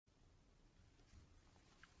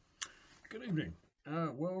Good evening.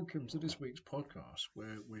 Welcome to this week's podcast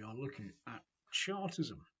where we are looking at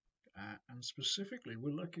Chartism. And specifically,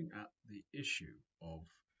 we're looking at the issue of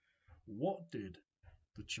what did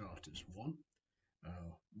the Chartists want?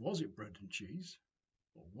 Was it bread and cheese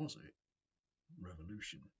or was it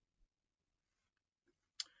revolution?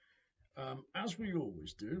 As we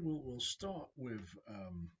always do, we'll start with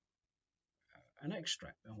an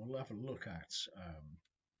extract and we'll have a look at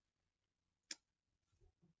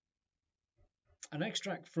an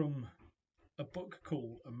extract from a book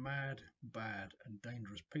called A Mad, Bad and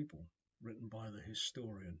Dangerous People, written by the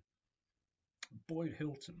historian Boyd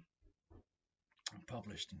Hilton and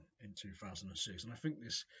published in 2006. And I think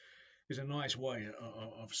this is a nice way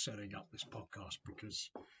of setting up this podcast because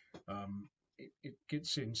it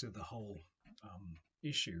gets into the whole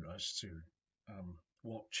issue as to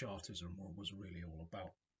what Chartism was really all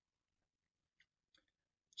about.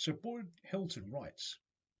 So Boyd Hilton writes,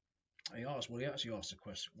 he actually asked the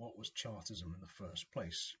question, what was Chartism in the first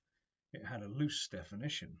place? It had a loose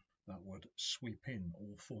definition that would sweep in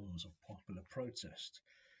all forms of popular protest,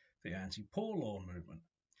 the anti-poor law movement,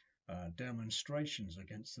 demonstrations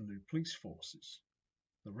against the new police forces,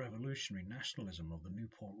 the revolutionary nationalism of the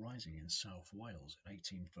Newport Rising in South Wales in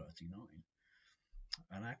 1839,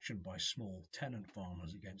 an action by small tenant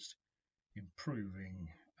farmers against improving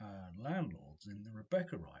landlords in the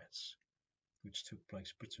Rebecca riots, which took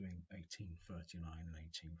place between 1839 and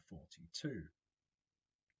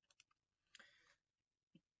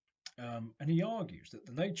 1842. And he argues that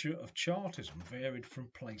the nature of Chartism varied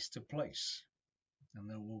from place to place, and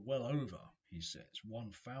there were well over, he says,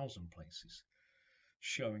 1,000 places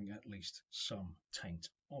showing at least some taint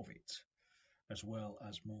of it, as well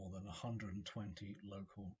as more than 120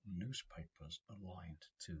 local newspapers aligned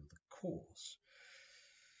to the cause.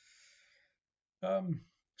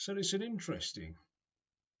 So it's an interesting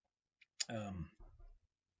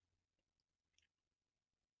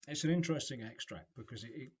extract because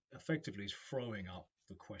it effectively is throwing up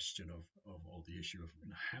the question of the issue of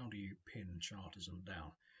how do you pin Chartism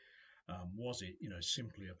down? Was it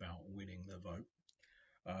simply about winning the vote,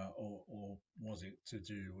 or was it to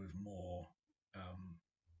do with more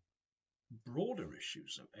broader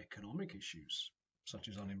issues, of economic issues such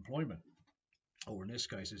as unemployment, or in this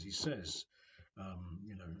case, as he says,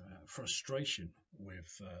 frustration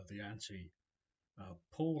with the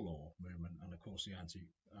anti-poor law movement, and of course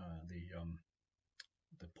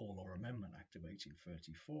the Poor Law Amendment Act of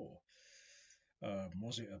 1834.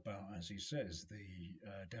 Was it about, as he says, the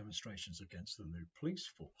demonstrations against the new police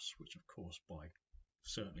force, which of course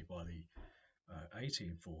certainly by the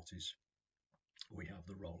 1840s we have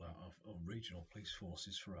the rollout of regional police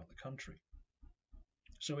forces throughout the country.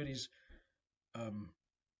 So it is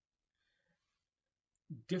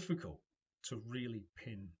difficult to really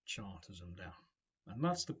pin Chartism down, and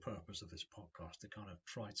that's the purpose of this podcast, to kind of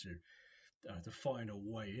try to find a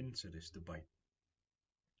way into this debate,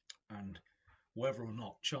 and whether or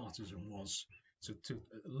not Chartism was to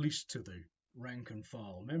at least to the rank and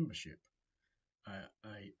file membership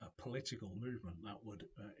a political movement that would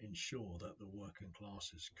ensure that the working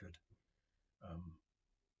classes could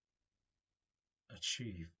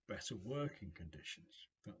achieve better working conditions,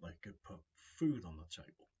 that they could put food on the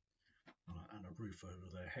table and a roof over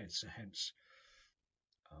their heads, so hence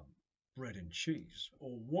bread and cheese.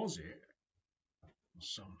 Or was it,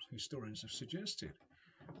 some historians have suggested,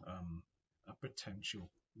 a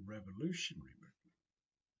potential revolutionary movement?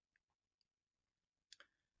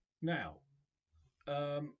 Now,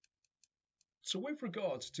 so with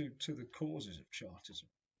regards to the causes of Chartism,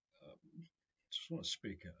 just want to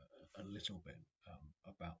speak a little bit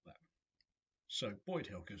about that. So Boyd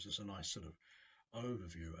Hill gives us a nice sort of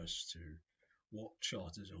overview as to what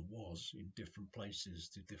Chartism was in different places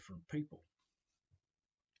to different people.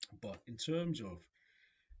 But in terms of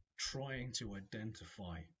trying to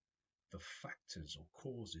identify the factors or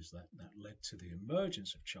causes that led to the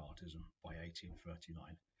emergence of Chartism by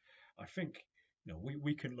 1839, I think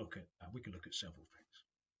we can look at several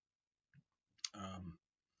things.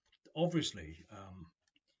 Obviously,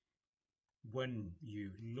 when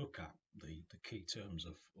you look at the key terms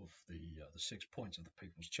of the 6 points of the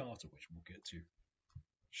People's Charter, which we'll get to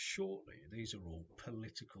shortly, these are all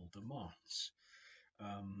political demands,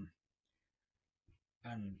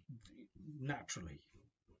 and naturally,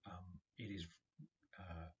 it is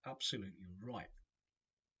absolutely right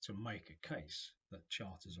to make a case that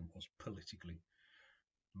Chartism was politically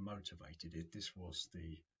motivated. This was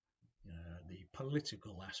the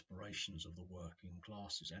political aspirations of the working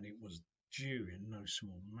classes, and it was due in no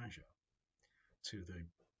small measure to the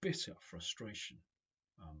bitter frustration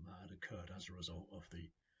that had occurred as a result of the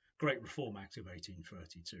Great Reform Act of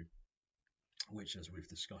 1832, which, as we've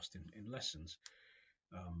discussed in lessons,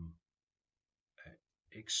 um,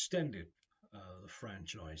 extended the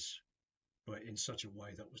franchise, but in such a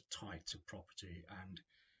way that was tied to property, and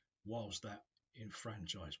whilst that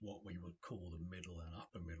enfranchised what we would call the middle and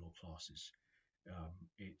upper middle classes,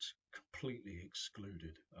 it completely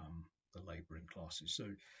excluded the labouring classes. So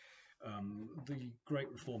the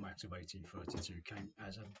Great Reform Act of 1832 came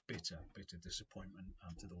as a bitter disappointment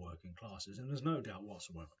to the working classes, and there's no doubt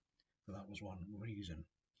whatsoever that that was one reason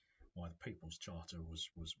why the People's Charter was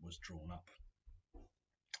drawn up.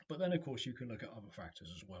 But then, of course, you can look at other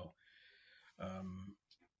factors as well.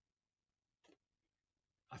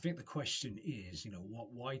 I think the question is,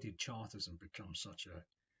 why did Chartism become such a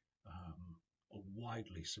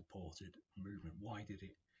widely supported movement? Why did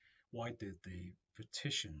the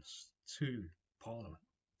petitions to Parliament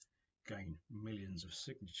gain millions of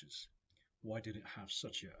signatures? Why did it have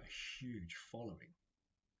such a huge following?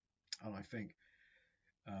 And I think,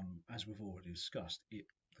 as we've already discussed,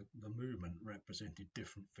 the movement represented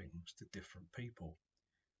different things to different people.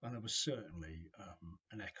 And there was certainly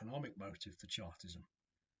an economic motive to Chartism.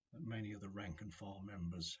 Many of the rank and file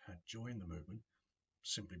members had joined the movement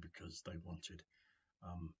simply because they wanted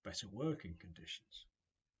better working conditions.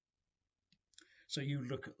 So you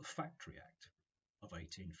look at the Factory Act of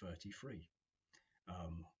 1833,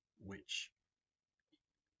 which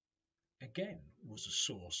again was a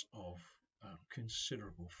source of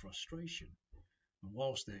considerable frustration. And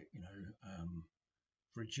whilst it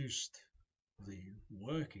reduced the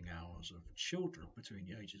working hours of children between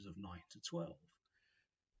the ages of 9 to 12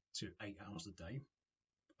 to 8 hours a day,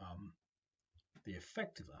 the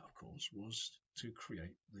effect of that, of course, was to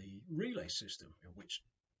create the relay system, in which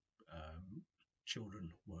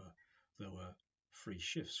there were 3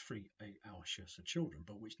 8-hour shifts for children,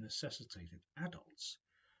 but which necessitated adults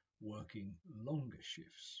working longer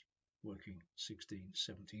shifts, working 16,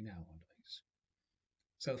 17-hour days.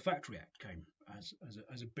 So the Factory Act came as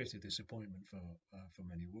a bitter disappointment for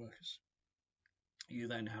many workers. You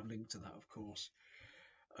then have linked to that, of course,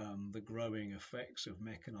 the growing effects of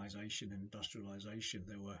mechanisation and industrialisation.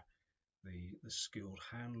 There were the skilled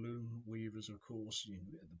hand loom weavers, of course,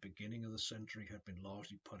 at the beginning of the century had been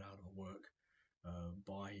largely put out of work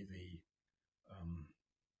by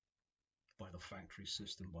the factory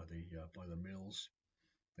system, by the mills.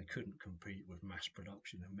 They couldn't compete with mass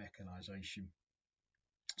production and mechanisation.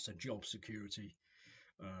 So job security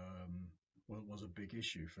was a big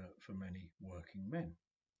issue for many working men.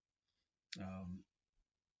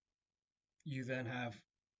 You then have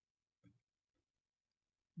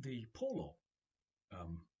the Poor Law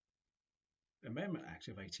Amendment Act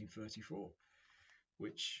of 1834,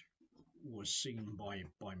 which was seen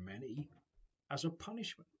by many as a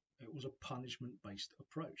punishment. It was a punishment-based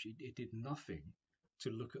approach. It did nothing to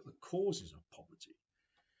look at the causes of poverty.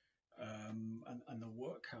 And the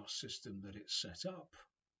workhouse system that it set up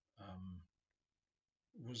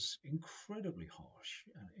was incredibly harsh,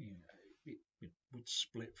 and it would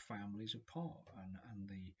split families apart, and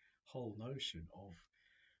the whole notion of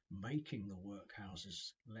making the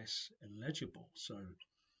workhouses less legible. So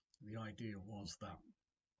the idea was that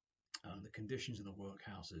the conditions of the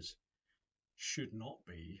workhouses should not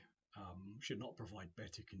provide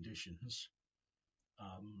better conditions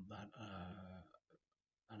that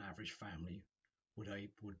an average family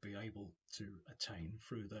would be able to attain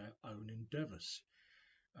through their own endeavours.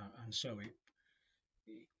 And so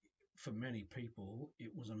for many people,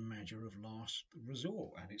 it was a measure of last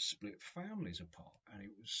resort, and it split families apart, and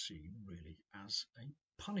it was seen really as a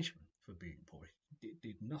punishment for being poor. It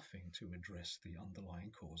did nothing to address the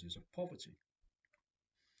underlying causes of poverty.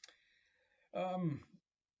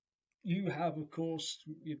 You have, of course,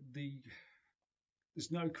 there's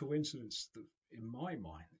no coincidence that, in my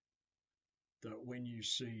mind, that when you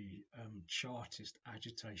see Chartist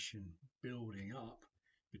agitation building up,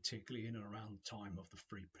 particularly in and around the time of the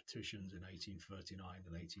Free Petitions in 1839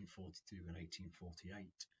 and 1842 and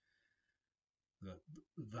 1848,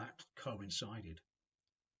 that coincided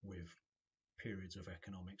with periods of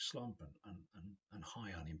economic slump and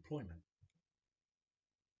high unemployment.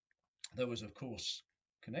 There was, of course,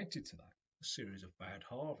 connected to that, a series of bad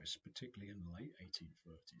harvests, particularly in the late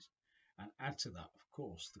 1830s. And add to that, of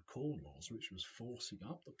course, the Corn Laws, which was forcing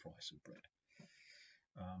up the price of bread.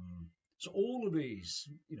 So all of these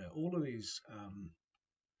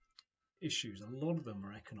issues, a lot of them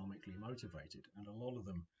are economically motivated, and a lot of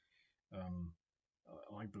them,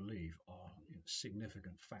 I believe, are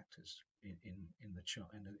significant factors in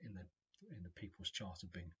the People's Charter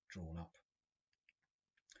being drawn up.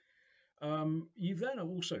 You've then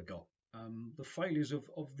also got the failures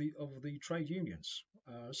of the trade unions.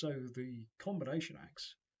 So the Combination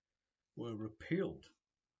Acts were repealed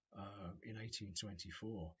in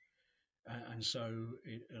 1824, and so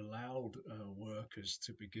it allowed workers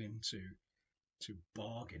to begin to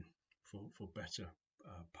bargain for better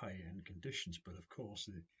pay and conditions. But of course,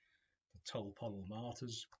 the Tolpole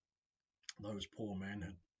martyrs, those poor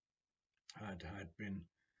men had been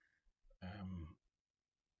um,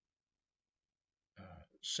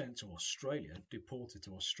 sent to Australia, deported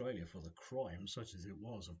to Australia for the crime, such as it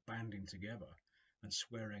was, of banding together and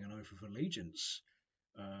swearing an oath of allegiance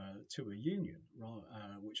to a union,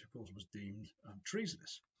 which of course was deemed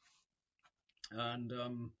treasonous. And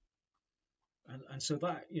so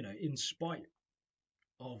that, in spite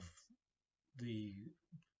of the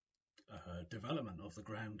development of the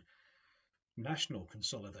grand national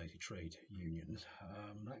consolidated trade unions,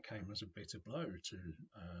 that came as a bitter blow to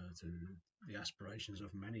the aspirations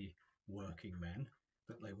of many working men,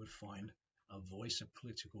 that they would find a voice, a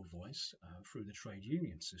political voice, through the trade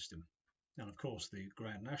union system. And of course, the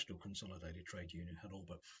Grand National Consolidated Trade Union had all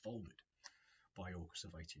but folded by August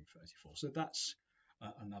of 1834. So that's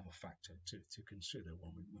another factor to consider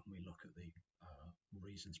when we look at the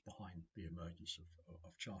reasons behind the emergence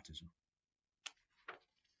of Chartism.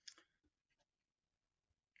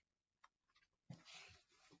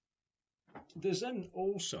 There's then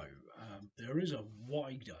also, there is a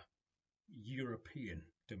wider European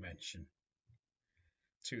dimension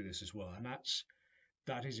to this as well, and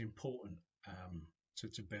that is important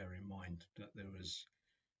to bear in mind, that there was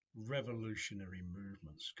revolutionary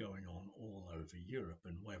movements going on all over Europe,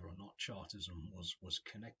 and whether or not Chartism was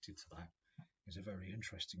connected to that is a very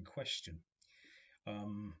interesting question.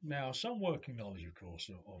 Now, some working knowledge, of course,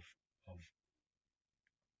 of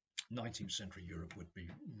 19th century Europe would be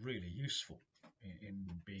really useful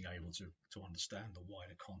in being able to understand the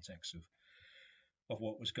wider context of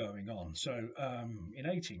what was going on. So in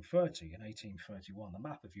 1830 and 1831, the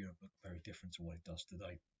map of Europe looked very different to what it does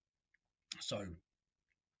today. So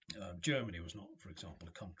Germany was not, for example,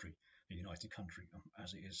 a united country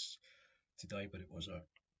as it is today, but it was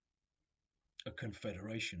a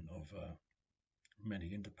confederation of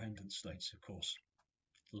many independent states, of course,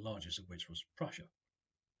 the largest of which was Prussia.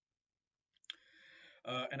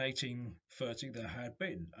 In 1830, there had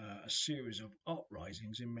been a series of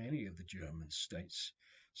uprisings in many of the German states,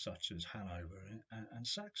 such as Hanover and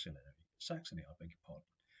Saxony, I beg your pardon,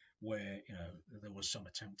 where there was some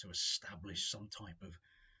attempt to establish some type of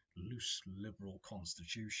loose liberal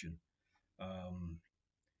constitution.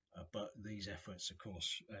 But these efforts, of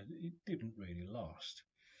course, it didn't really last.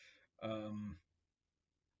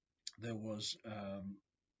 There was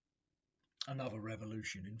another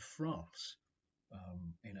revolution in France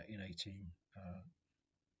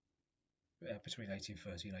between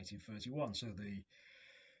 1830 and 1831. So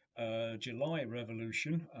the July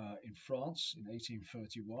Revolution in France in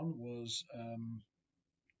 1831 was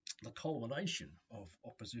the culmination of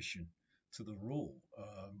opposition to the rule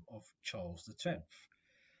of Charles X.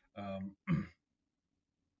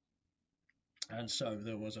 And so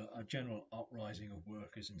there was a general uprising of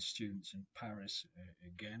workers and students in Paris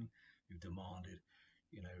again, who demanded,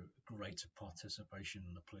 greater participation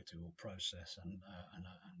in the political process and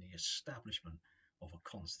the establishment of a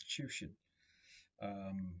constitution.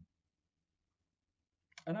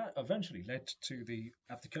 And that eventually led to the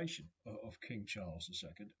abdication of King Charles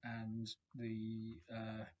II, and the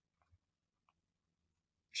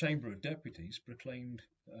Chamber of Deputies proclaimed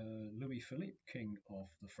Louis Philippe King of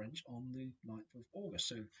the French on the 9th of August.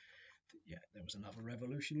 So, yeah, there was another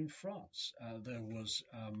revolution in France. There was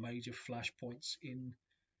major flashpoints in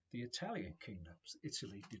the Italian kingdoms.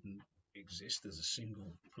 Italy didn't exist as a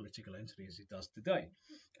single political entity as it does today,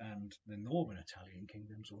 and the northern Italian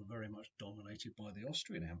kingdoms were very much dominated by the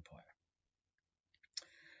Austrian Empire.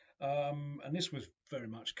 And this was very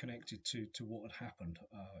much connected to what had happened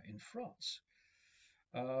in France.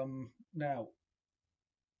 Now,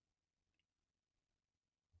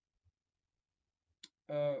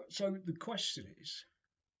 so the question is,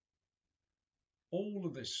 all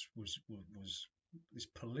of this was this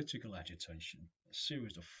political agitation, a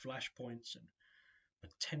series of flashpoints and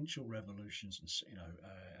potential revolutions,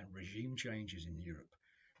 and regime changes in Europe.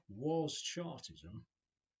 Was Chartism,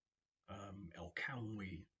 or can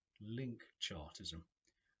we link Chartism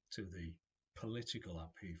to the political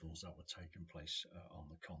upheavals that were taking place on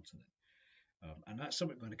the continent? And that's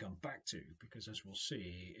something we're going to come back to, because as we'll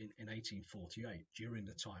see, in 1848, during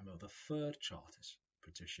the time of the third Chartist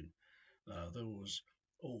petition, there was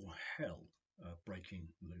all hell breaking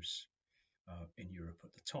loose in Europe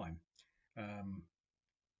at the time.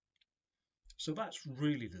 So that's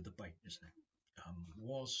really the debate, isn't it?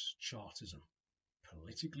 Was Chartism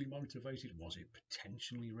politically motivated? Was it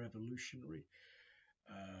potentially revolutionary?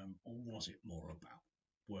 Or was it more about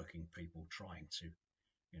working people trying to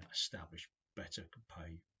establish better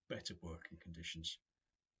pay, better working conditions,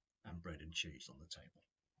 and bread and cheese on the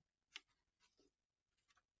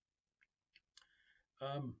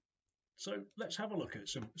table? So let's have a look at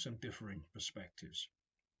some differing perspectives.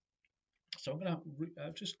 So I'm going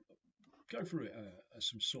to just go through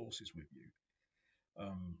some sources with you,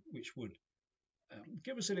 which would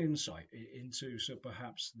give us an insight into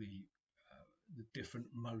perhaps the different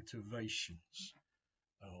motivations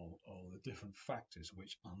or the different factors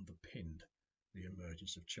which underpinned the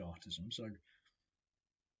emergence of Chartism. So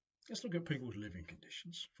let's look at people's living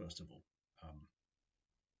conditions first of all.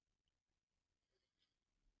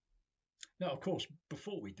 Now, of course,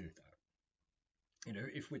 before we do that,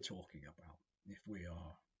 if we're talking about, if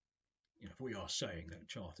we are saying that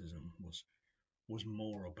Chartism was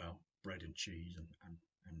more about bread and cheese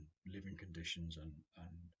and living conditions and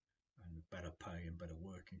better pay and better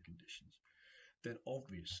working conditions, then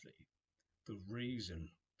obviously the reason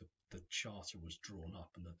the charter was drawn up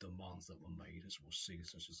and the demands that were made, as we'll see,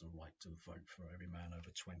 such as the right to vote for every man over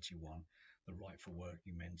 21, the right for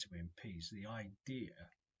working men to be MPs, the idea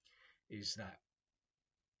is that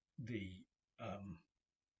the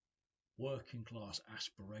working class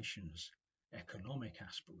aspirations, economic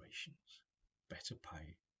aspirations, better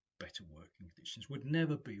pay, better working conditions, would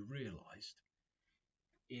never be realised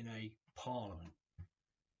in a parliament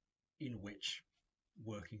in which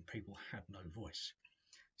working people had no voice.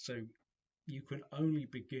 So you can only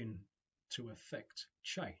begin to effect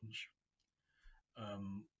change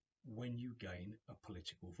when you gain a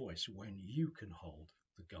political voice, when you can hold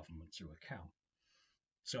the government to account.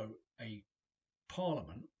 So a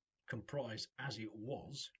parliament comprised, as it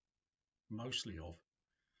was, mostly of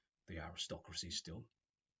the aristocracy still,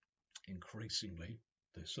 increasingly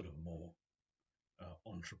the sort of more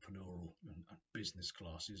entrepreneurial and business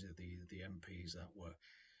classes, the MPs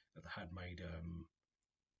that had made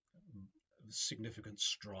significant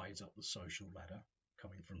strides up the social ladder,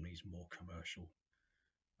 coming from these more commercial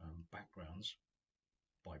backgrounds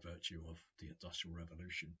by virtue of the Industrial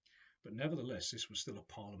Revolution. But nevertheless, this was still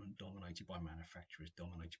a parliament dominated by manufacturers,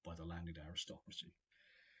 dominated by the landed aristocracy.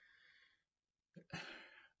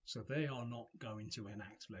 So they are not going to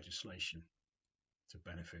enact legislation to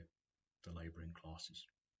benefit the labouring classes.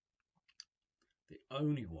 The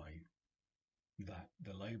only way that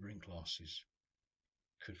the labouring classes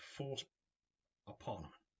could force a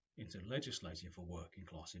parliament into legislating for working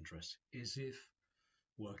class interests is if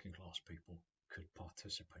working class people could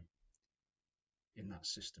participate in that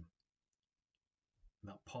system. And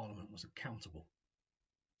that parliament was accountable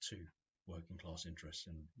to working class interests,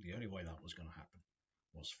 and the only way that was going to happen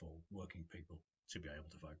was for working people to be able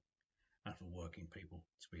to vote and for working people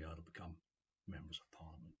to be able to become members of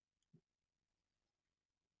parliament.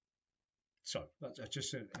 So that's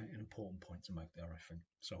just an important point to make there, I think.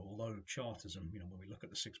 So although Chartism, when we look at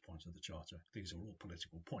the 6 points of the Charter, these are all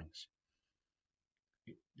political points.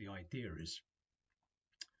 The idea is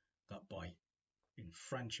that by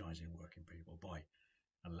enfranchising working people, by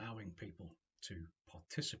allowing people to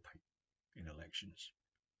participate in elections,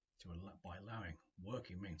 by allowing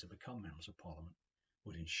working men to become members of parliament,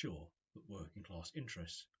 would ensure that working class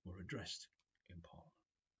interests were addressed in parliament.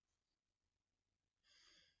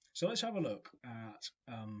 So let's have a look at,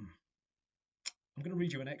 I'm going to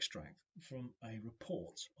read you an extract from a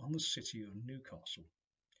report on the city of Newcastle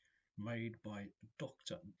made by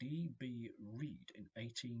Dr. D.B. Reed in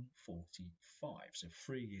 1845, so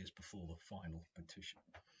 3 years before the final petition.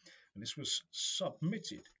 And this was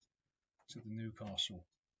submitted to the Newcastle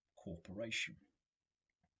Corporation.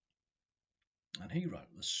 And he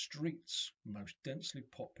wrote, "The streets most densely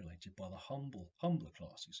populated by the humbler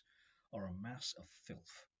classes are a mass of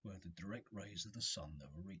filth where the direct rays of the sun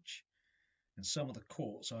never reach. In some of the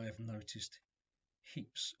courts I have noticed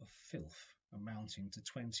heaps of filth amounting to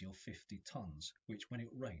 20 or 50 tons, which when it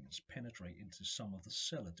rains penetrate into some of the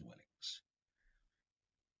cellar dwellings.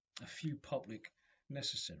 A few public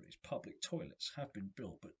necessaries, public toilets, have been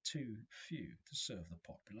built, but too few to serve the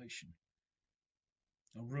population.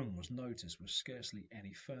 A room was noticed with scarcely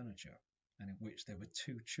any furniture, and in which there were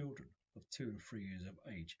 2 children of 2 and 3 years of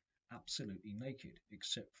age, absolutely naked,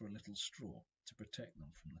 except for a little straw to protect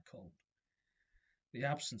them from the cold. The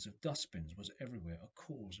absence of dustbins was everywhere a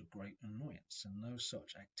cause of great annoyance, and no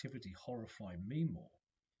such activity horrified me more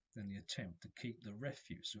than the attempt to keep the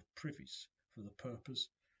refuse of privies for the purpose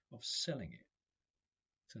of selling it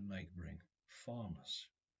to neighbouring farmers."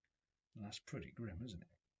 And that's pretty grim, isn't it?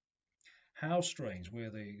 House drains, where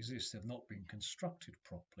they exist, have not been constructed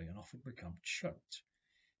properly and often become choked.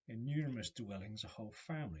 In numerous dwellings, a whole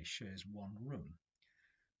family shares one room.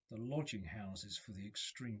 The lodging houses for the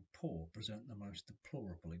extreme poor present the most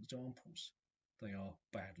deplorable examples. They are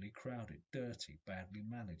badly crowded, dirty, badly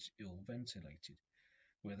managed, ill ventilated,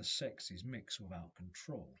 where the sexes mix without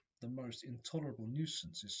control. The most intolerable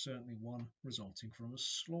nuisance is certainly one resulting from a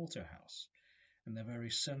slaughterhouse in the very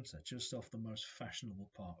centre, just off the most fashionable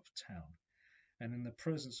part of town, and in the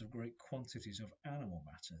presence of great quantities of animal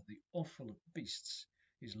matter, the offal of beasts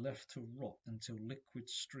is left to rot until liquid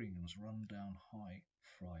streams run down High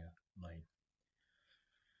Friar Lane.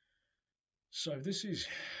 So this is,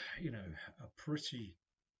 a pretty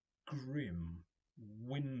grim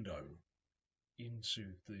window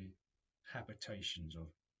into the habitations of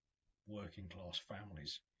working class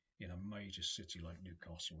families in a major city like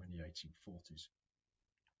Newcastle in the 1840s.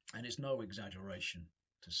 And it's no exaggeration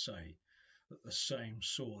to say that the same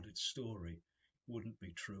sordid story wouldn't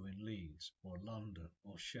be true in Leeds or London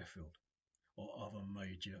or Sheffield or other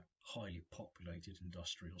major highly populated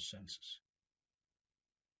industrial centres.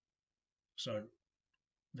 So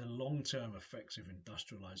the long-term effects of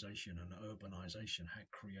industrialisation and urbanisation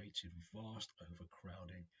had created vast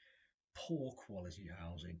overcrowding, poor quality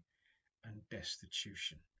housing and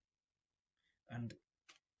destitution. And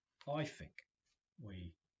I think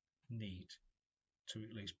we need to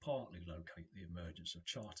at least partly locate the emergence of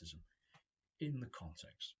Chartism in the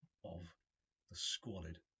context of the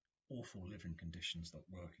squalid, awful living conditions that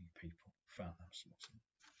working people found themselves in.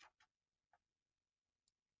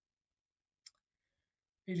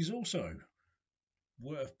 It is also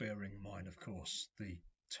worth bearing in mind, of course, the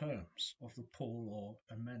terms of the Poor Law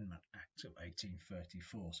Amendment Act of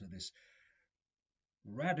 1834. So this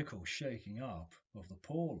radical shaking up of the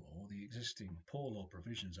Poor Law, the existing Poor Law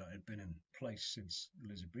provisions that had been in place since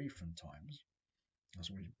Elizabethan times, as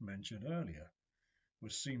we mentioned earlier,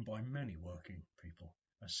 was seen by many working people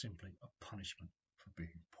as simply a punishment for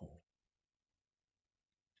being poor.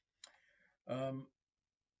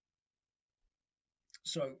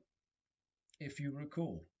 So, if you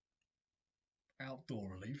recall, outdoor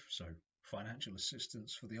relief, so financial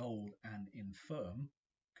assistance for the old and infirm,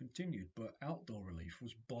 continued, but outdoor relief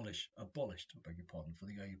was abolished, for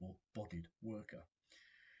the able-bodied worker.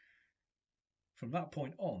 From that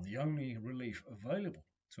point on, the only relief available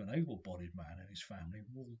to an able-bodied man and his family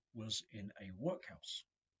was in a workhouse.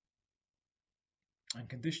 And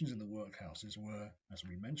conditions in the workhouses were, as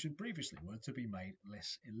we mentioned previously, were to be made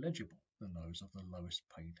less illegible than those of the lowest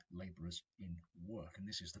paid labourers in work. And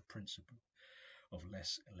this is the principle of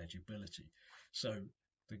less illegibility. So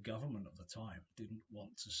the government of the time didn't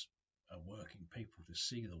want working people to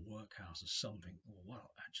see the workhouse as something,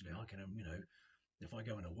 well, actually, I can, if I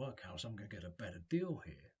go in a workhouse, I'm going to get a better deal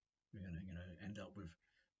here. We're going to, end up with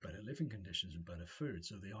better living conditions and better food.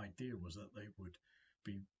 So the idea was that they would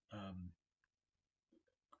be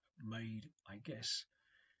made, I guess,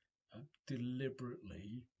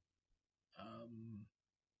 deliberately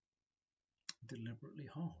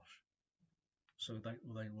harsh. So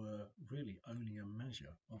they were really only a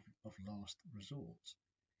measure of last resort.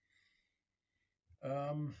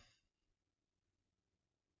 And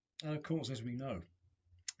of course, as we know,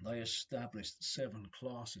 they established 7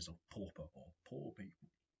 classes of pauper or poor people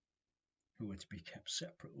who were to be kept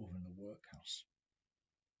separate within the workhouse.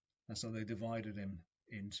 And so they divided them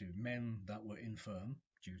into men that were infirm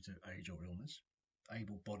due to age or illness,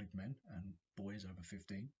 able-bodied men and boys over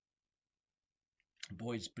 15,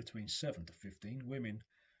 boys between 7 to 15, women,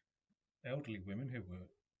 elderly women who were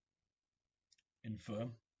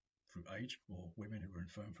infirm through age or women who were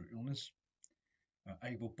infirm through illness,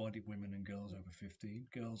 able-bodied women and girls over 15,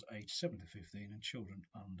 girls aged 7 to 15 and children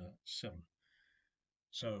under 7.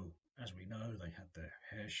 So, as we know, they had their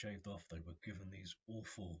hair shaved off, they were given these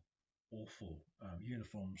awful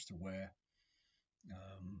uniforms to wear.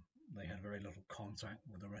 They had very little contact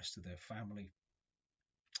with the rest of their family.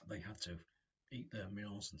 They had to eat their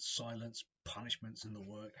meals in silence. Punishments in the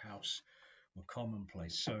workhouse were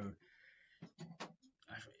commonplace. So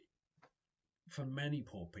for many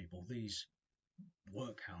poor people, these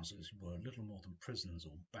workhouses were little more than prisons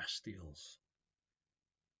or bastilles.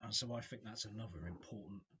 And so I think that's another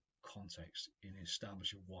important context in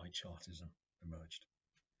establishing why Chartism emerged.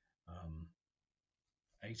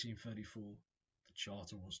 1834, the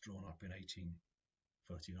Charter was drawn up in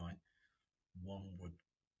 1839. One would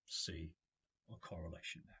see a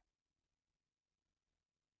correlation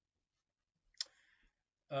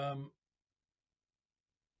there.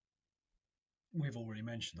 We've already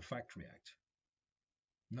mentioned the Factory Act.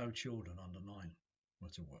 No children under 9 were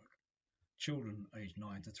to work. Children aged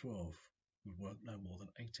 9 to 12 would work no more than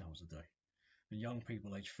 8 hours a day. And young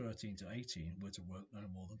people aged 13 to 18 were to work no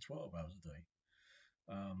more than 12 hours a day.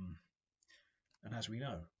 And as we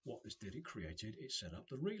know, what this did, it set up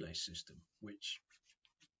the relay system, which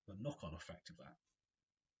the knock-on effect of that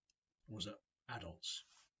was that adults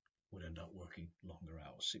would end up working longer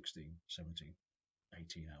hours, 16, 17,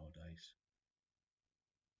 18-hour days.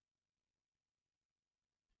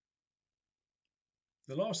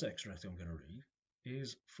 The last extract I'm going to read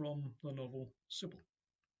is from the novel Sybil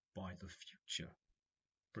by the future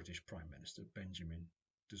British Prime Minister Benjamin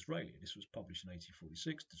Disraeli. This was published in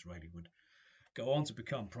 1846. Disraeli would go on to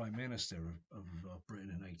become Prime Minister of Britain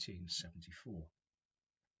in 1874.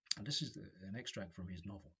 And this is an extract from his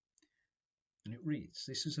novel. And it reads,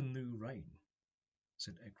 "This is a new reign,"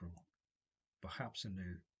 said Egremont, "perhaps a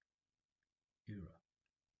new era.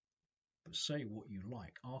 But say what you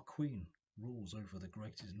like, our Queen rules over the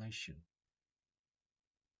greatest nation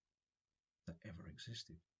that ever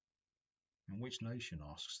existed." "And which nation?"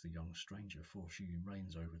 asks the young stranger, "for she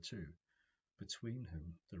reigns over two, between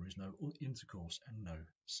whom there is no intercourse and no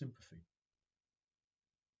sympathy."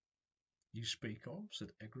 "You speak of,"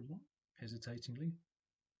 said Egremont, hesitatingly,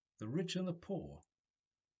 "the rich and the poor.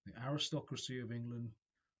 The aristocracy of England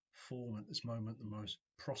form at this moment the most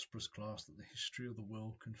prosperous class that the history of the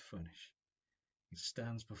world can furnish. It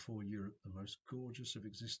stands before Europe the most gorgeous of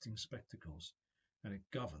existing spectacles, and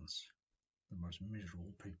it governs the most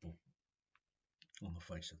miserable people on the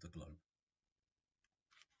face of the globe."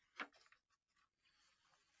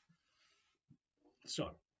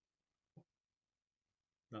 So,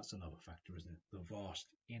 that's another factor, isn't it? The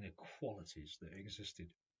vast inequalities that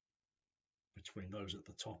existed between those at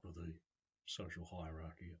the top of the social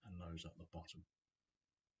hierarchy and those at the bottom.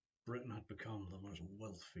 Britain had become the most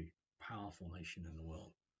wealthy, powerful nation in the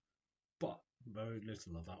world, but very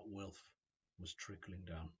little of that wealth was trickling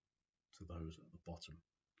down to those at the bottom.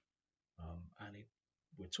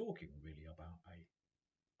 We're talking really about a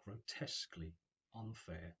grotesquely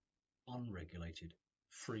unfair, unregulated,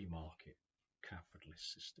 free market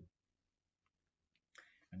capitalist system.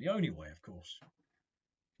 And the only way, of course,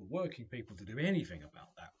 for working people to do anything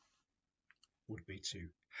about that would be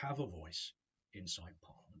to have a voice inside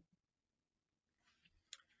Parliament.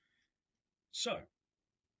 So,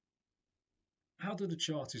 how did the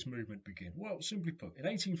Chartist movement begin? Well, simply put, in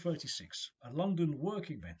 1836, a London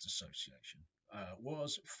Working Men's Association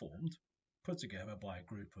was formed, put together by a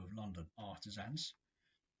group of London artisans,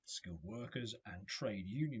 skilled workers, and trade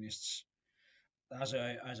unionists, as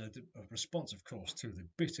a response, of course, to the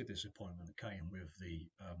bitter disappointment that came with the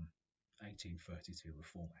 1832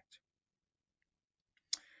 Reform Act.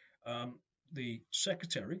 The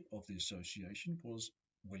secretary of the association was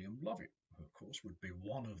William Lovett, who, of course, would be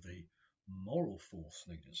one of the moral force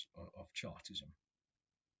leaders of Chartism.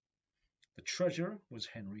 The treasurer was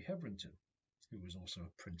Henry Hetherington, who was also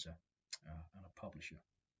a printer and a publisher.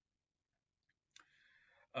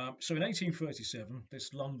 So in 1837,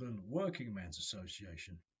 this London Working Men's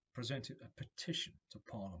Association presented a petition to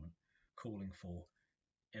Parliament calling for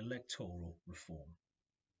electoral reform.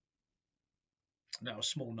 Now, a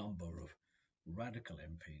small number of radical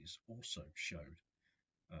MPs also showed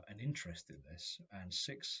an interest in this, and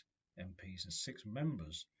 6 MPs and 6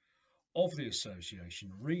 members of the association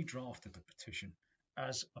redrafted the petition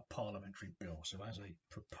as a parliamentary bill, so as a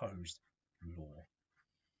proposed law.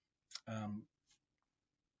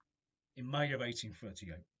 In May of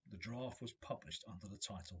 1838, the draft was published under the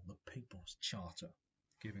title The People's Charter,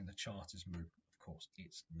 giving the Chartist movement, of course,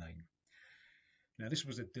 its name. Now, this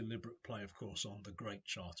was a deliberate play, of course, on the Great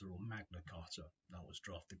Charter, or Magna Carta, that was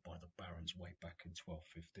drafted by the barons way back in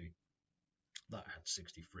 1215. That had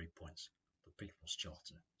 63 points. The People's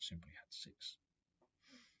Charter simply had 6.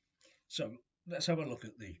 So let's have a look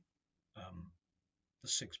at the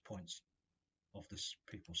 6 points of this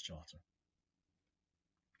People's Charter.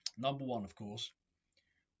 Number 1, of course,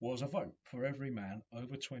 was a vote for every man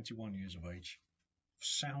over 21 years of age, of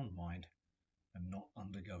sound mind, and not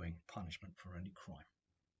undergoing punishment for any crime.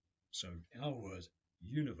 So, in other words,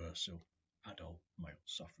 universal adult male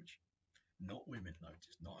suffrage. Not women,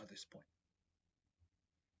 notice, not at this point.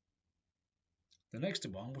 The next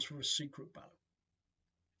one was for a secret ballot.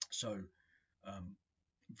 So,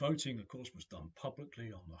 voting, of course, was done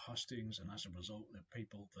publicly on the hustings, and as a result, the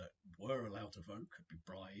people that were allowed to vote could be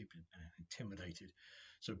bribed and intimidated.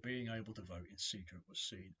 So being able to vote in secret was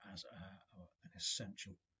seen as an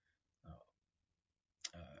essential,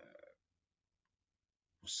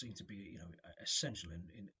 was seen to be, essential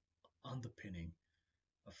in underpinning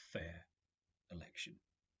a fair election.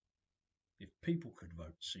 If people could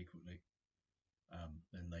vote secretly,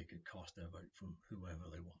 then they could cast their vote from whoever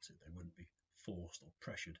they wanted. They wouldn't be forced or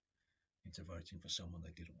pressured into voting for someone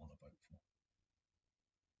they didn't want to vote for.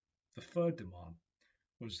 The third demand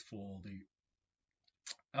was for the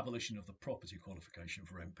abolition of the property qualification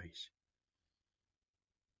for MPs.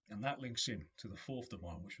 And that links in to the fourth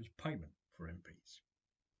demand, which was payment for MPs.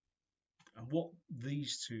 And what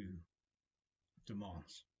these two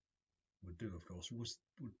demands would do, of course,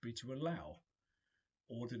 would be to allow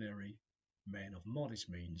ordinary men of modest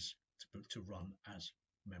means to run as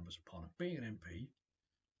members of Parliament. Being an MP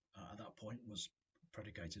at that point was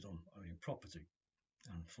predicated on owning property.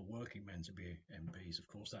 And for working men to be MPs, of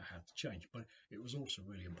course, that had to change. But it was also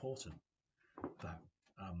really important that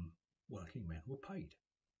working men were paid,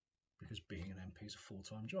 because being an MP is a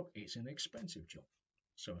full-time job. It's an expensive job,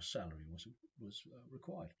 so a salary was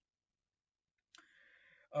required.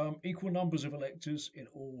 Equal numbers of electors in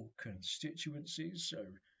all constituencies. So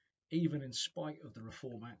even in spite of the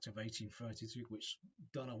Reform Act of 1832, which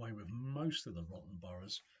done away with most of the rotten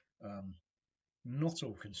boroughs, not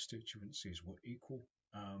all constituencies were equal.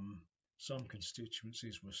 Some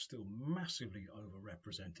constituencies were still massively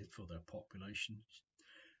overrepresented for their populations,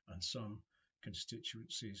 and some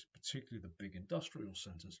constituencies, particularly the big industrial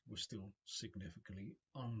centres, were still significantly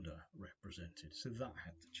underrepresented. So that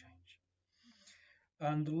had to change.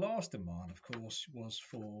 And the last demand, of course, was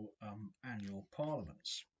for annual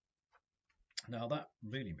parliaments. Now that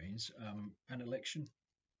really means an election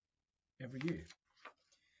every year.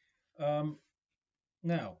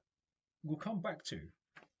 Now, we'll come back to,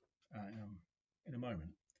 in a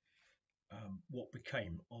moment, what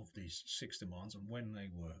became of these 6 demands and when they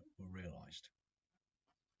were realised.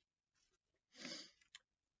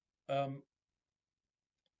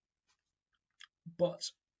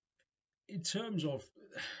 But in terms of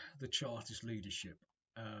the Chartist leadership,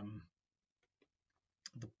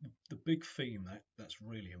 the big theme that's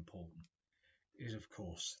really important is, of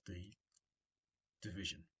course, the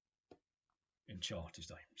division in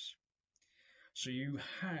Chartist aims. So you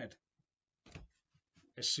had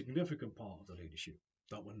a significant part of the leadership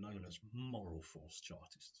that were known as moral force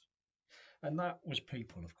Chartists. And that was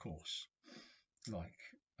people, of course,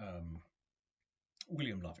 like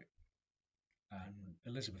William Lovett and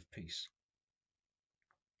Elizabeth Peace,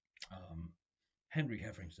 Henry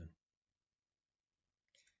Hetherington.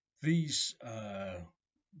 These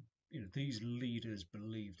these leaders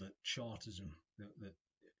believed that Chartism that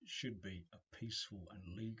should be a peaceful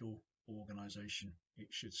and legal organisation. It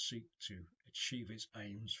should seek to achieve its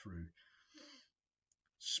aims through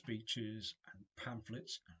speeches and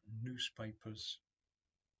pamphlets and newspapers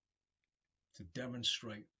to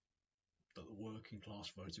demonstrate that the working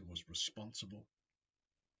class voter was responsible.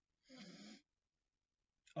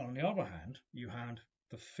 On the other hand, you had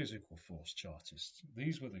the physical force Chartists.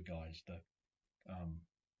 These were the guys that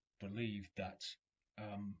believed that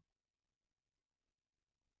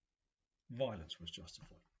violence was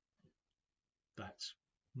justified, that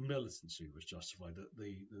militancy was justified, that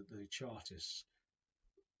the Chartists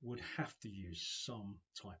would have to use some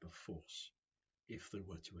type of force if they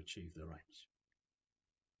were to achieve their aims.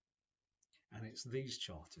 And it's these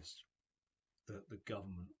Chartists that the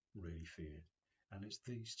government really feared. And it's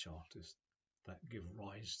these Chartists that give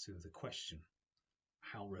rise to the question,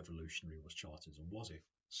 how revolutionary was Chartism? Was it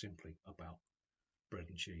simply about bread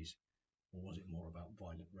and cheese, or was it more about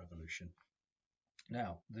violent revolution?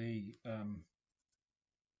 Now, the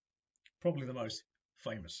probably the most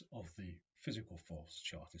famous of the physical force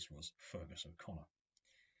Chartists was Fergus O'Connor,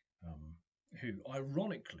 who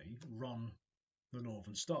ironically run the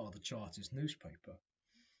Northern Star, the Chartist newspaper,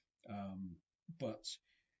 but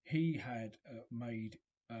he had made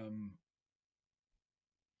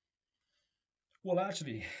well,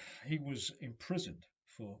 actually, he was imprisoned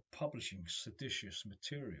for publishing seditious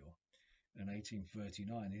material in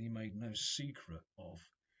 1839, and he made no secret of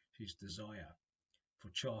his desire for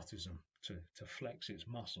Chartism to flex its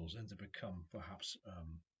muscles and to become perhaps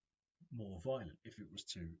more violent if it was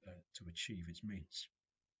to achieve its means.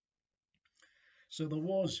 So there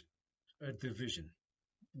was a division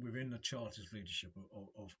within the Chartist leadership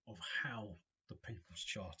of how the People's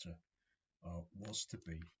Charter was to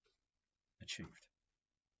be achieved.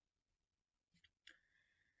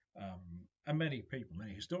 And many people,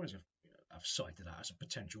 many historians have cited that as a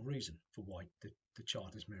potential reason for why the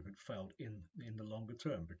Chartist movement failed in the longer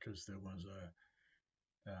term, because there was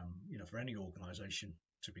for any organisation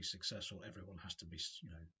to be successful, everyone has to be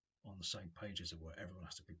on the same page, as it were. Everyone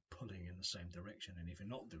has to be pulling in the same direction, and if you're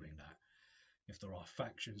not doing that, if there are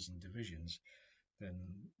factions and divisions, then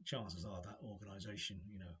chances are that organisation,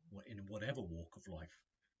 in whatever walk of life,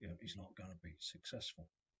 is not going to be successful.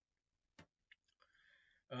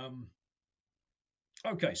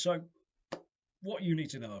 Okay, so what you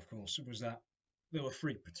need to know, of course, was that there were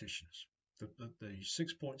 3 petitions. The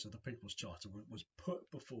 6 points of the People's Charter was put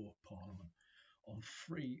before Parliament on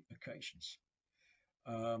 3 occasions.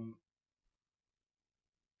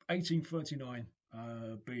 1839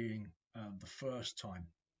 being the first time.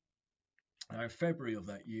 Now, in February of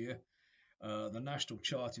that year, the National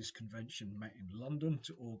Chartist Convention met in London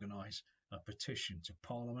to organise a petition to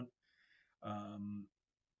Parliament.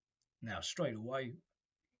 Now, straight away,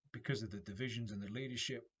 because of the divisions in the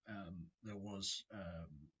leadership, there was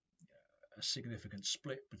a significant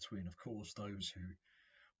split between, of course, those who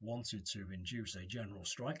wanted to induce a general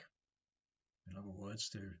strike. In other words,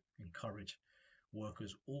 to encourage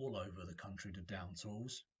workers all over the country to down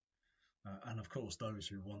tools. And of course, those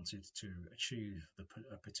who wanted to achieve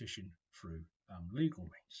a petition through legal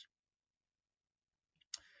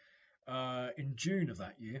means. In June of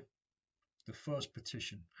that year, the first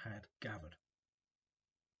petition had gathered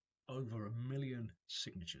over 1 million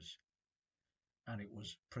signatures, and it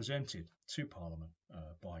was presented to Parliament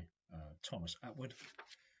by Thomas Attwood,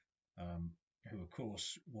 who of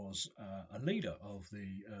course was a leader of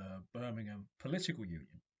the Birmingham Political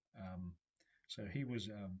Union. So he was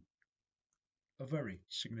a very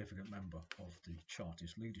significant member of the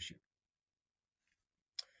Chartist leadership.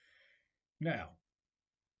 Now,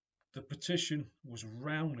 the petition was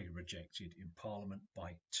roundly rejected in Parliament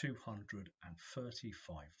by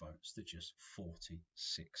 235 votes to just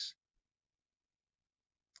 46.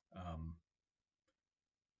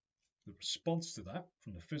 The response to that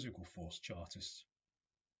from the physical force Chartists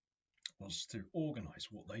was to organise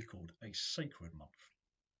what they called a sacred month.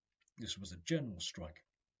 This was a general strike,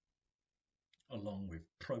 along with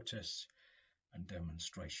protests and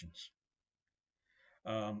demonstrations.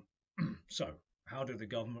 So, how did the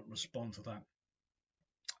government respond to that?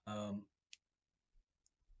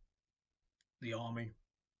 The army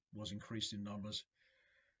was increased in numbers,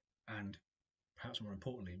 and perhaps more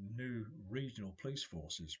importantly, new regional police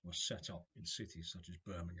forces were set up in cities such as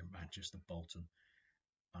Birmingham, Manchester, Bolton,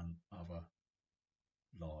 and other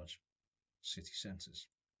large city centres.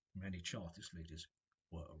 Many Chartist leaders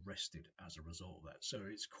were arrested as a result of that. So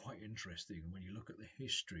it's quite interesting when you look at the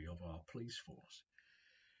history of our police force.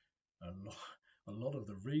 A lot of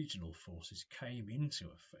the regional forces came into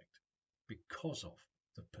effect because of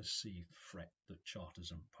the perceived threat that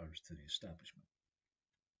Chartism posed to the establishment.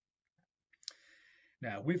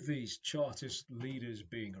 Now, with these Chartist leaders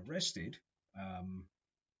being arrested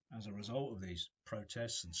as a result of these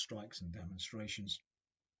protests and strikes and demonstrations,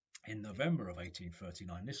 in November of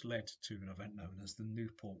 1839, this led to an event known as the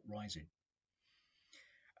Newport Rising.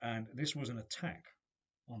 And this was an attack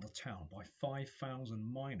on the town by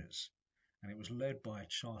 5,000 miners, and it was led by a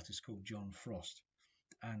Chartist called John Frost.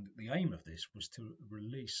 And the aim of this was to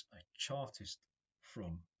release a Chartist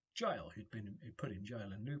from jail who'd been put in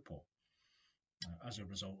jail in Newport as a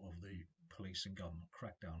result of the police and government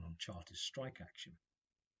crackdown on Chartist strike action.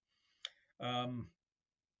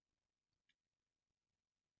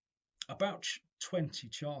 About 20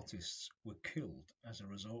 Chartists were killed as a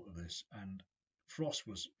result of this, and Frost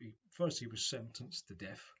was sentenced to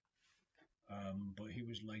death, but he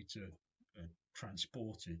was later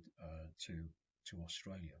transported to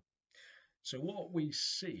Australia. So what we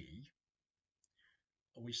see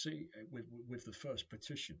with the first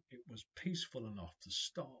petition, it was peaceful enough to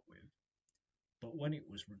start with, but when it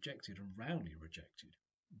was rejected and roundly rejected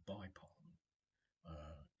by Parliament,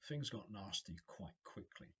 things got nasty quite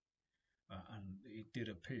quickly. And it did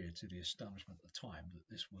appear to the establishment at the time that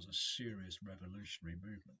this was a serious revolutionary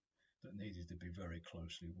movement that needed to be very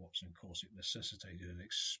closely watched. And of course, it necessitated an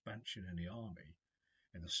expansion in the army,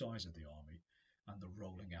 in the size of the army, and the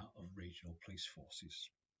rolling out of regional police forces.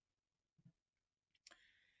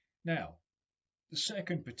 Now, the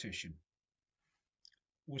second petition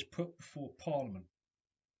was put before Parliament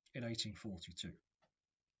in 1842.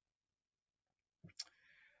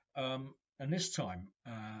 And this time,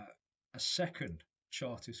 a second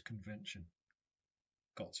Chartist convention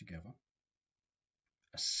got together.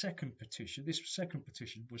 This second petition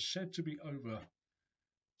was said to be over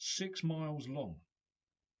 6 miles long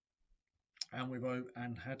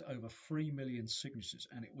and had over 3 million signatures,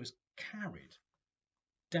 and it was carried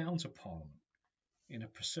down to Parliament in a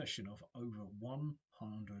procession of over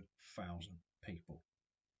 100,000 people.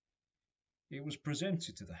 It was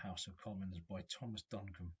presented to the House of Commons by Thomas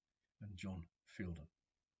Duncombe and John Fielden.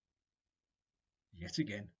 Yet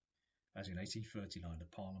again, as in 1839, the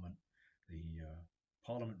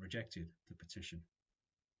Parliament rejected the petition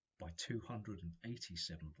by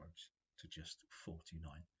 287 votes to just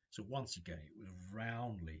 49. So once again, it was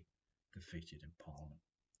roundly defeated in Parliament.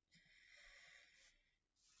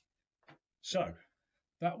 So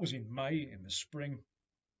that was in May, in the spring.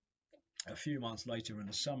 A few months later, in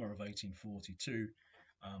the summer of 1842,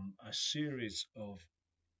 a series of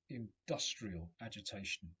industrial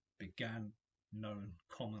agitation began, known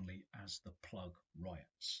commonly as the Plug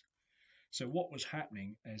Riots. So what was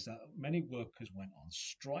happening is that many workers went on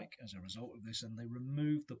strike as a result of this, and they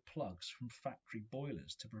removed the plugs from factory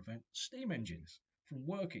boilers to prevent steam engines from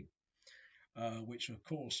working, which of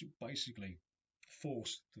course basically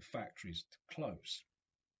forced the factories to close.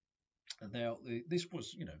 And now this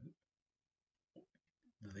was,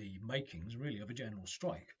 the makings really of a general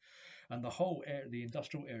strike, and the whole the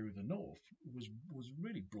industrial area of the north was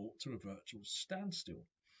really brought to a virtual standstill.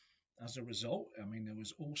 As a result, I mean, there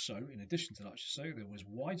was also, in addition to that, I should say, there was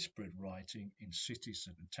widespread rioting in cities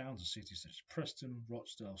and towns and cities such as Preston,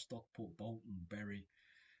 Rochdale, Stockport, Bolton, Bury,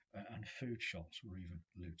 and food shops were even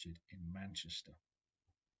looted in Manchester.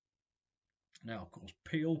 Now, of course,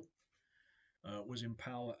 Peel was in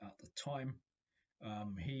power at the time.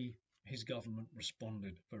 His government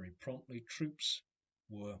responded very promptly. Troops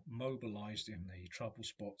were mobilised in the trouble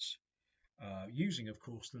spots, using, of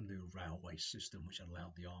course, the new railway system, which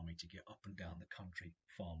allowed the army to get up and down the country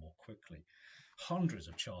far more quickly. Hundreds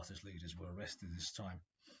of Chartist leaders were arrested this time,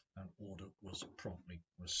 and order was promptly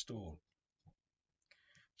restored.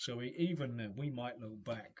 So even we might look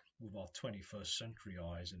back with our 21st century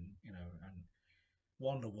eyes, and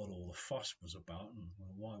wonder what all the fuss was about, and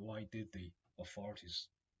why did the authorities,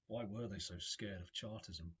 why were they so scared of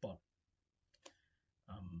Chartism? But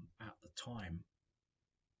at the time,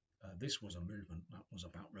 this was a movement that was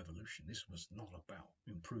about revolution. This was not about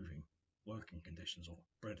improving working conditions or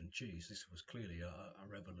bread and cheese. This was clearly a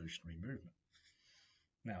revolutionary movement.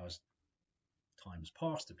 Now, as time's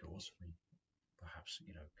passed, of course, we perhaps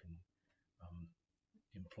can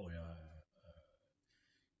employ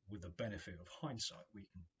with the benefit of hindsight, we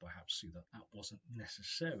can perhaps see that that wasn't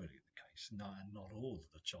necessarily the case. No, and not all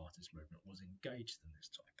of the Chartist movement was engaged in this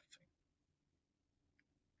type of thing.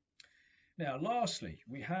 Now, lastly,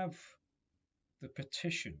 we have the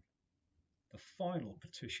petition, the final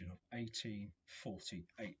petition of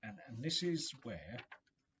 1848, and this is where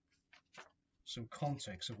some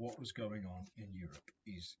context of what was going on in Europe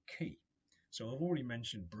is key. So I've already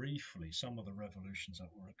mentioned briefly some of the revolutions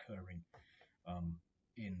that were occurring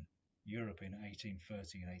in Europe in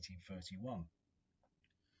 1830 and 1831.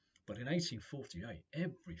 But in 1848,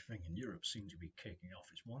 everything in Europe seemed to be kicking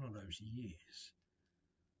off. It's one of those years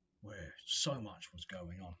where so much was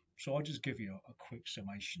going on. So I'll just give you a quick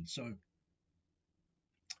summation. So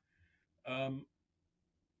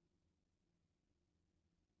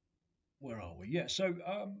where are we? Yeah, so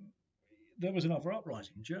there was another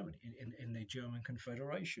uprising in Germany, in the German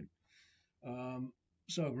Confederation.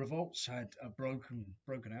 So revolts had broken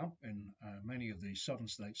out in many of the southern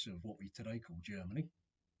states of what we today call Germany.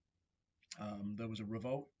 There was a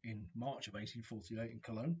revolt in March of 1848 in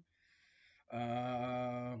Cologne,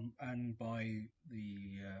 and by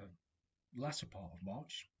the latter part of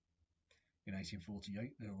March in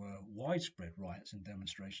 1848, there were widespread riots and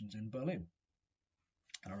demonstrations in Berlin,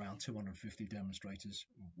 and around 250 demonstrators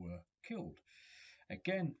were killed.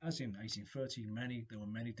 Again, as in 1830, there were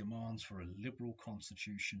many demands for a liberal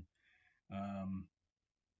constitution,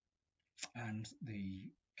 and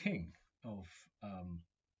the king of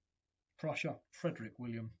Prussia, Frederick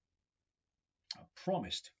William,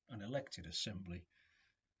 promised an elected assembly,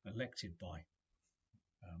 elected by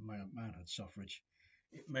manhood suffrage.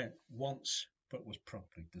 It met once, but was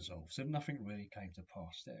promptly dissolved. So nothing really came to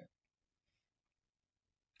pass there.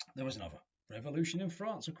 There was another revolution in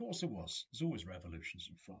France. Of course there was. There's always revolutions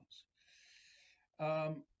in France.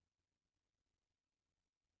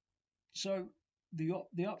 So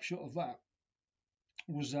the upshot of that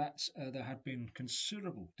was that there had been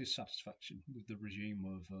considerable dissatisfaction with the regime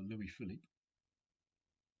of Louis Philippe.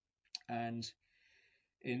 And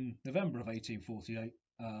in November of 1848,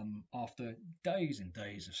 after days and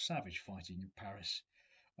days of savage fighting in Paris,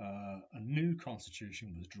 a new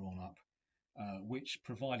constitution was drawn up, which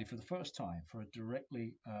provided for the first time for a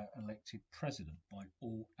directly elected president by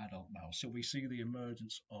all adult males. So we see the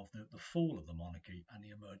emergence of the fall of the monarchy and the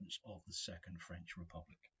emergence of the Second French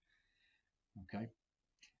Republic. Okay,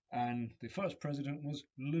 and the first president was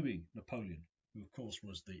Louis Napoleon, who of course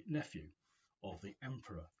was the nephew of the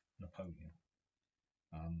Emperor Napoleon,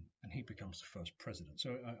 and he becomes the first president.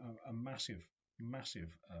 So a massive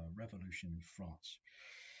revolution in France.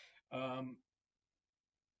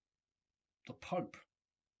 The Pope,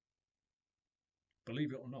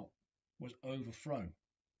 believe it or not, was overthrown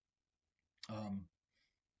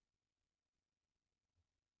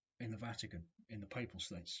in the Vatican, in the Papal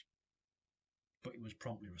States, but it was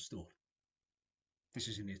promptly restored. This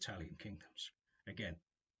is in the Italian kingdoms. Again,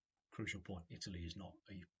 crucial point, Italy is not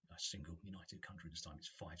a single united country this time, it's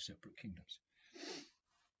 5 separate kingdoms.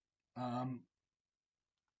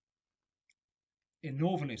 In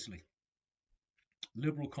northern Italy,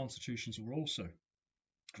 liberal constitutions were also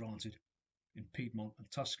granted in Piedmont and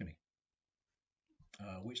Tuscany,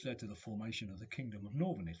 which led to the formation of the Kingdom of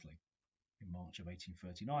Northern Italy in March of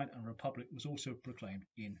 1839, and a republic was also proclaimed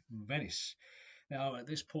in Venice. Now, at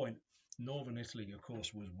this point, northern Italy, of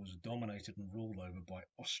course, was dominated and ruled over by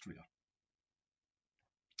Austria.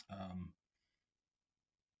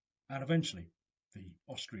 And eventually, the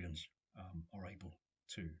Austrians are able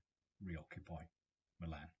to reoccupy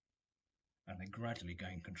Milan, and they gradually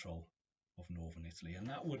gain control of northern Italy. And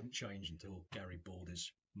that wouldn't change until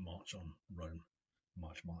Garibaldi's march on Rome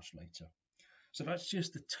much later. So that's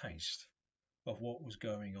just a taste of what was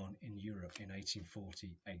going on in Europe in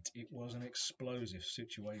 1848. It was an explosive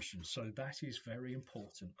situation, so that is very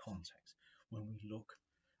important context when we look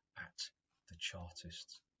at the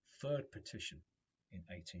Chartists' third petition in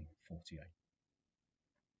 1848.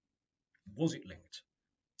 Was it linked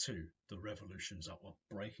to the revolutions that were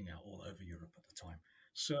breaking out all over Europe at the time?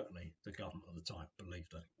 Certainly the government at the time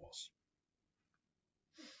believed that it was.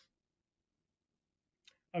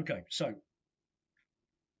 Okay, so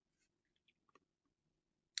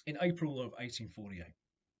in April of 1848,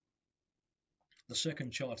 the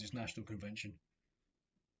Second Chartist National Convention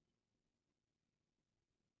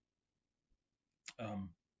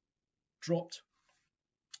dropped.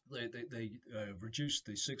 They reduced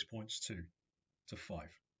the 6 points to 5.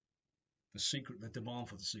 The demand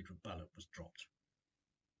for the secret ballot was dropped.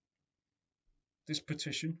 This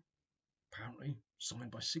petition, apparently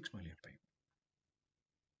signed by 6 million people,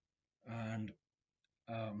 and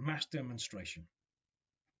a mass demonstration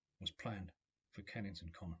was planned for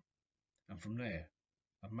Kennington Common, and from there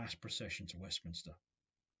a mass procession to Westminster.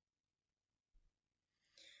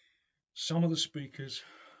 Some of the speakers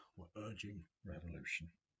were urging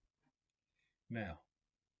revolution. Now,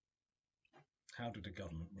 how did the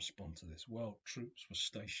government respond to this? Well, troops were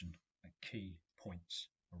stationed at key points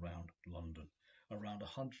around London. Around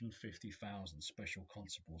 150,000 special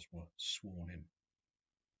constables were sworn in.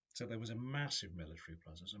 So there was a massive military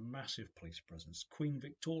presence, a massive police presence. Queen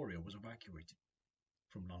Victoria was evacuated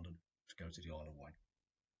from London to go to the Isle of Wight.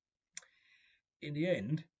 In the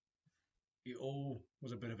end, it all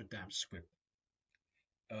was a bit of a damp squib.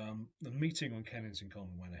 The meeting on Kennington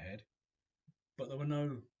Common went ahead, but there were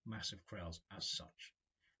no massive crowds as such.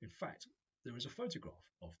 In fact, there is a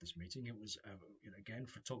photograph of this meeting. It was, again,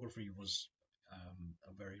 photography was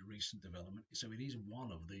a very recent development, so it is one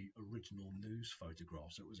of the original news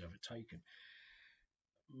photographs that was ever taken.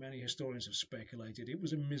 Many historians have speculated it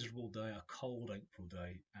was a miserable day, a cold April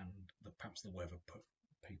day, and perhaps the weather put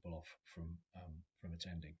people off from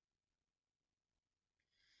attending.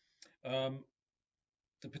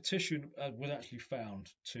 The petition was actually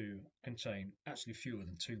found to contain actually fewer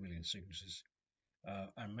than 2 million signatures,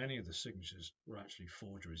 and many of the signatures were actually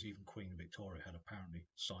forgeries. Even Queen Victoria had apparently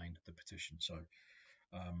signed the petition. So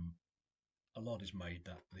a lot is made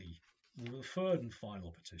that the third and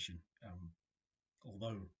final petition,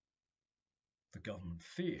 although the government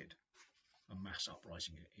feared a mass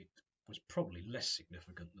uprising, it was probably less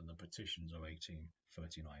significant than the petitions of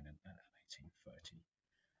 1839 and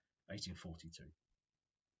 1842.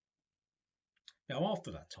 Now,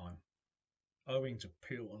 after that time, owing to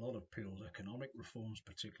a lot of Peel's economic reforms,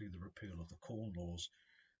 particularly the repeal of the Corn Laws,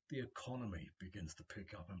 the economy begins to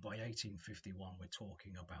pick up, and by 1851 we're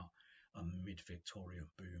talking about a mid-Victorian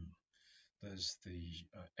boom. There's the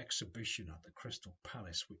exhibition at the Crystal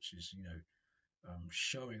Palace, which is,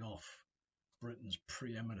 showing off Britain's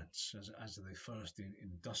preeminence as the first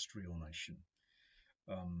industrial nation.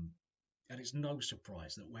 And it's no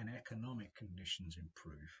surprise that when economic conditions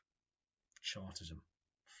improve, Chartism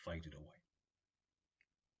faded away.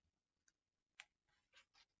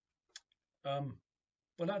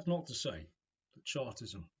 But that's not to say that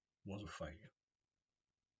Chartism was a failure.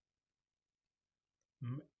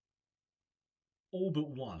 All but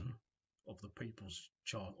one of the People's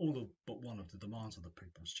Charter, but one of the demands of the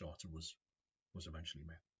People's Charter was eventually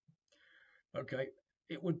met. Okay,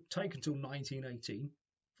 it would take until 1918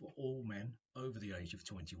 for all men over the age of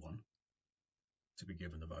 21 to be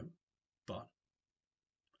given the vote, but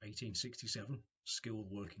 1867, skilled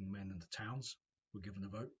working men in the towns were given the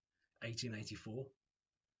vote. 1884,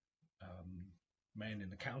 men in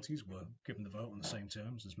the counties were given the vote on the same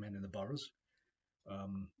terms as men in the boroughs.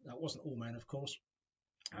 That wasn't all men, of course,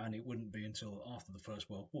 and it wouldn't be until after the First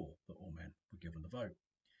World War that all men were given the vote.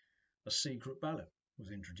 A secret ballot was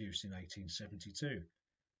introduced in 1872.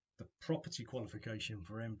 The property qualification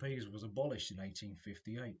for MPs was abolished in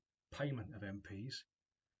 1858. Payment of MPs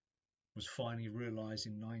was finally realised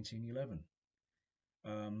in 1911.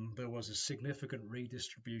 There was a significant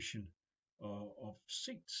redistribution of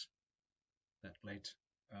seats that led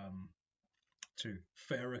to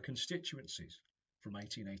fairer constituencies from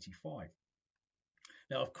 1885.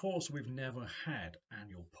 Now, of course, we've never had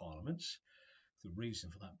annual parliaments. The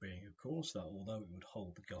reason for that being, of course, that although it would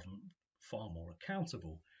hold the government far more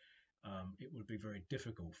accountable, it would be very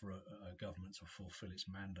difficult for a government to fulfil its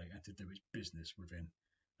mandate and to do its business within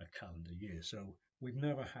a calendar year. So we've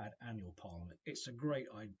never had annual parliament. It's a great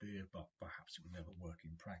idea, but perhaps it would never work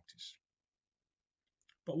in practice.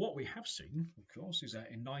 But what we have seen, of course, is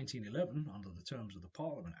that in 1911, under the terms of the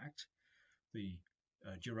Parliament Act, the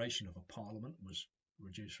duration of a parliament was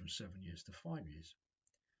reduced from 7 years to 5 years.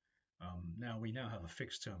 Now we have a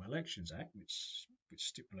Fixed Term Elections Act, which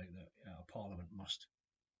stipulate that a parliament must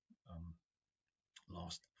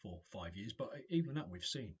last for 5 years. But even that we've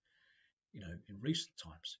seen, in recent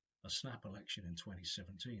times, a snap election in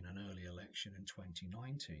 2017, an early election in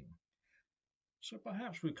 2019. So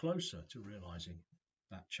perhaps we're closer to realising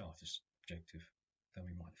that Chartist objective than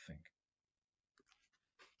we might think.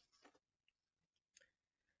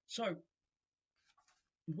 So,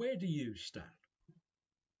 where do you stand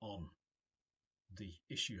on the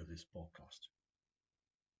issue of this podcast?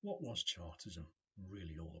 What was Chartism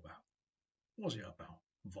really all about? Was it about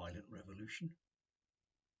violent revolution?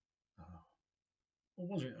 Or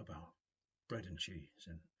was it about bread and cheese?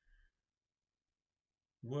 And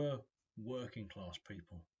were working class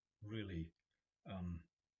people really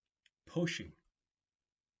pushing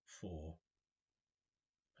for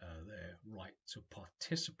their right to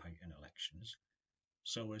participate in elections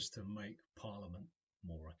so as to make Parliament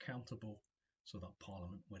more accountable, so that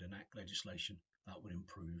Parliament would enact legislation that would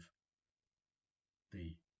improve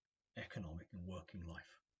the economic and working life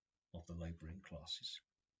of the labouring classes?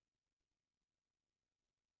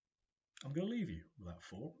 I'm going to leave you with that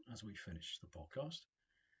thought as we finish the podcast,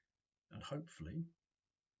 and hopefully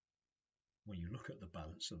when you look at the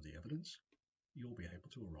balance of the evidence, you'll be able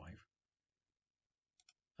to arrive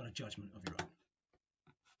at a judgment of your own.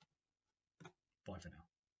 Bye for now.